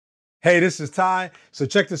Hey, this is Ty. So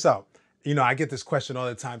check this out. I get this question all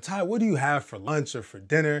the time. Ty, what do you have for lunch or for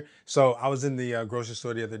dinner? So I was in the grocery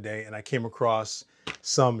store the other day and I came across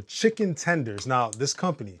some chicken tenders. Now, this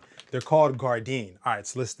company, they're called Gardein. All right,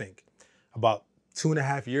 so let's think. About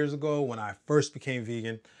 2.5 years ago, when I first became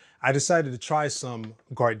vegan, I decided to try some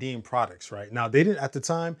Gardein products, right? Now, they didn't, at the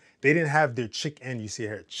time, they didn't have their chicken, you see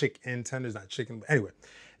here, chicken tenders, not chicken. But anyway,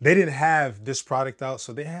 they didn't have this product out.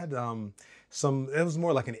 So they had it was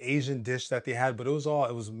more like an Asian dish that they had, but it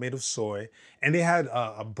was made of soy, and they had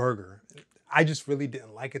a burger. I just really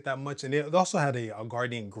didn't like it that much. And they also had a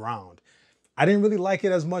Gardein ground. I didn't really like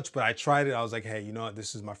it as much, but I tried it. I was like, hey, you know what?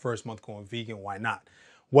 This is my first month going vegan. Why not?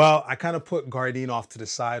 Well, I kind of put Gardein off to the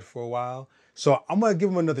side for a while. So I'm gonna give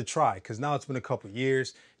them another try because now it's been a couple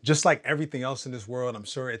years. Just like everything else in this world, I'm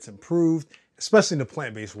sure it's improved, especially in the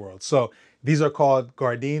plant-based world. So these are called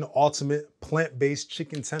Gardein Ultimate Plant-Based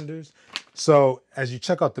Chicken Tenders. So as you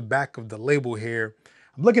check out the back of the label here,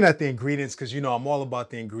 I'm looking at the ingredients because I'm all about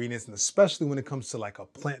the ingredients, and especially when it comes to like a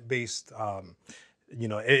plant-based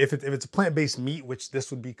if it's a plant-based meat, which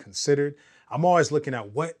this would be considered, I'm always looking at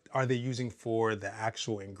what are they using for the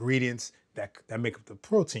actual ingredients that make up the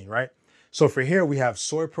protein, right? So for here, we have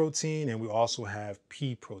soy protein and we also have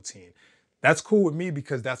pea protein. That's cool with me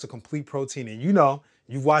because that's a complete protein. And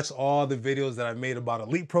you've watched all the videos that I've made about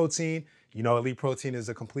elite protein. Elite protein is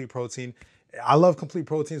a complete protein. I love complete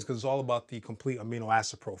proteins because it's all about the complete amino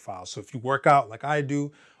acid profile. So if you work out like I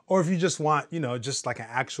do, or if you just want, just like an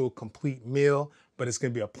actual complete meal, but it's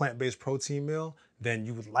going to be a plant-based protein meal, then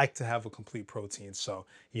you would like to have a complete protein. So,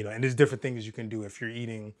 and there's different things you can do if you're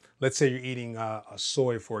eating, let's say you're eating a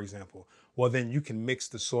soy, for example. Well, then you can mix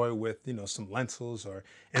the soy with, some lentils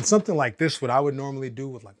and something like this, what I would normally do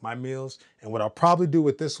with like my meals. And what I'll probably do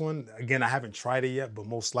with this one, again, I haven't tried it yet, but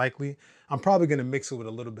most likely I'm probably going to mix it with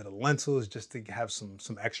a little bit of lentils just to have some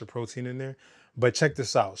extra protein in there. But check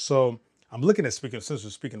this out. So I'm looking at since we're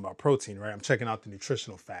speaking about protein, right? I'm checking out the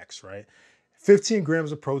nutritional facts, right? 15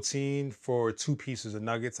 grams of protein for 2 pieces of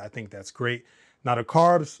nuggets. I think that's great. Now the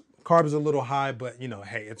carbs are a little high, but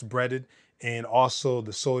hey, it's breaded, and also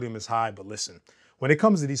the sodium is high. But listen, when it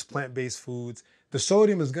comes to these plant-based foods, the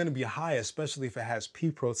sodium is going to be high, especially if it has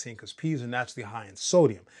pea protein, because peas are naturally high in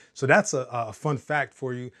sodium. So that's a fun fact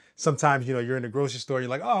for you. Sometimes, you're in the grocery store, you're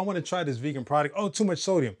like, oh, I want to try this vegan product. Oh, too much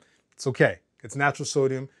sodium. It's okay. It's natural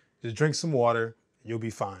sodium. Just drink some water. You'll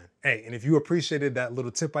be fine. Hey, and if you appreciated that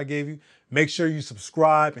little tip I gave you, make sure you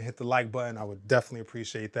subscribe and hit the like button. I would definitely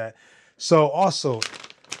appreciate that. So also,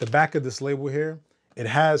 the back of this label here, it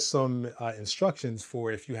has some instructions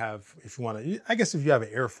for if you want to, I guess if you have an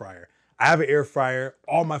air fryer. I have an air fryer.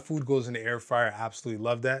 All my food goes in the air fryer. I absolutely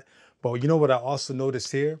love that. But you know what I also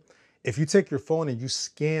noticed here? If you take your phone and you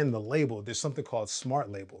scan the label, there's something called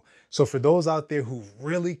Smart Label. So for those out there who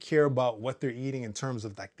really care about what they're eating in terms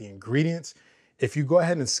of like the ingredients, if you go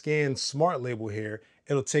ahead and scan Smart Label here,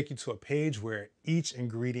 it'll take you to a page where each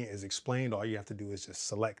ingredient is explained. All you have to do is just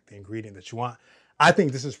select the ingredient that you want. I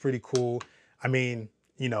think this is pretty cool. I mean,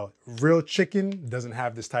 real chicken doesn't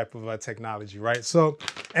have this type of technology, right? So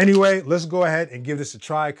anyway, let's go ahead and give this a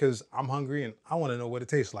try because I'm hungry and I want to know what it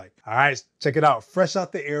tastes like. All right, check it out. Fresh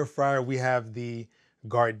out the air fryer, we have the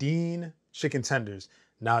Gardein Chicken Tenders.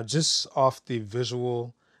 Now, just off the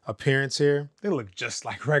visual appearance here, they look just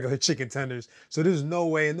like regular chicken tenders. So there's no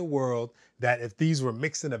way in the world that if these were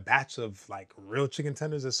mixed in a batch of like real chicken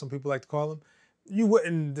tenders, as some people like to call them, you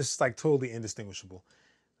wouldn't, this is like totally indistinguishable.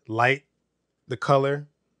 Light, the color,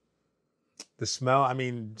 the smell, I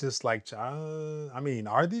mean, just like,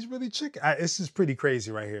 are these really chicken? This is pretty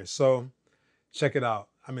crazy right here. So check it out.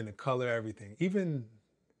 I mean, the color, everything, even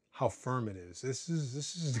how firm it is. This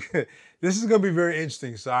is good. This is gonna be very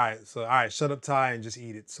interesting. So all right, shut up, Ty, and just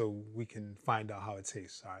eat it so we can find out how it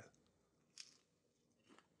tastes. All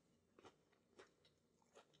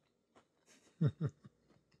right.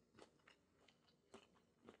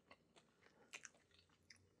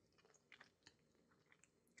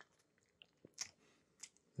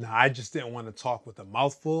 Now I just didn't want to talk with a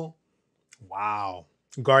mouthful. Wow,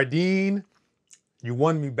 Gardein, you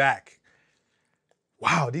won me back.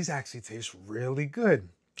 Wow, these actually taste really good.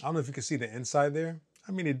 I don't know if you can see the inside there.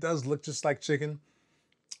 I mean, it does look just like chicken.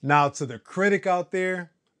 Now, to the critic out there,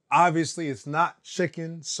 obviously it's not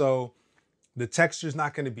chicken, so the texture is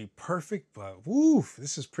not going to be perfect, but woof,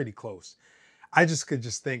 this is pretty close. I just could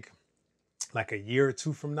just think like a year or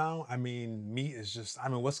two from now, I mean, meat is just, I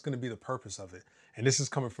mean, what's going to be the purpose of it? And this is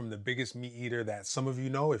coming from the biggest meat eater that some of you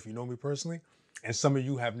know, if you know me personally, and some of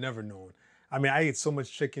you have never known. I mean, I eat so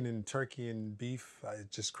much chicken and turkey and beef,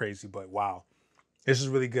 it's just crazy, but wow. This is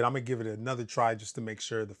really good. I'm gonna give it another try just to make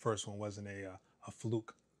sure the first one wasn't a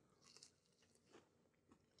fluke.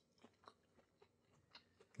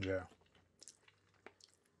 Yeah.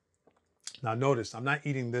 Now notice, I'm not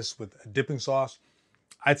eating this with a dipping sauce.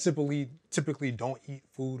 I typically don't eat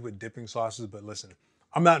food with dipping sauces, but listen,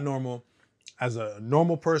 I'm not normal. As a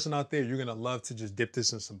normal person out there, you're gonna love to just dip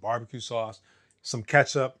this in some barbecue sauce, some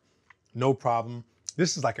ketchup, no problem.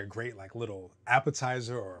 This is like a great like little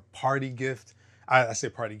appetizer or a party gift. I say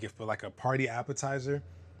party gift, but like a party appetizer.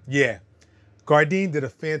 Yeah, Gardein did a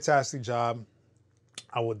fantastic job.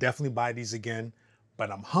 I will definitely buy these again,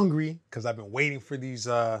 but I'm hungry because I've been waiting for these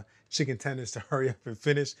chicken tenders to hurry up and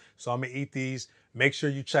finish. So I'm gonna eat these. Make sure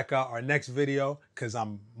you check out our next video because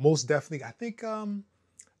I'm most definitely. I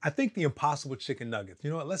think the Impossible Chicken Nuggets. You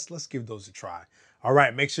know what? Let's give those a try. All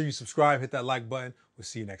right. Make sure you subscribe. Hit that like button. We'll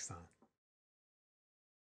see you next time.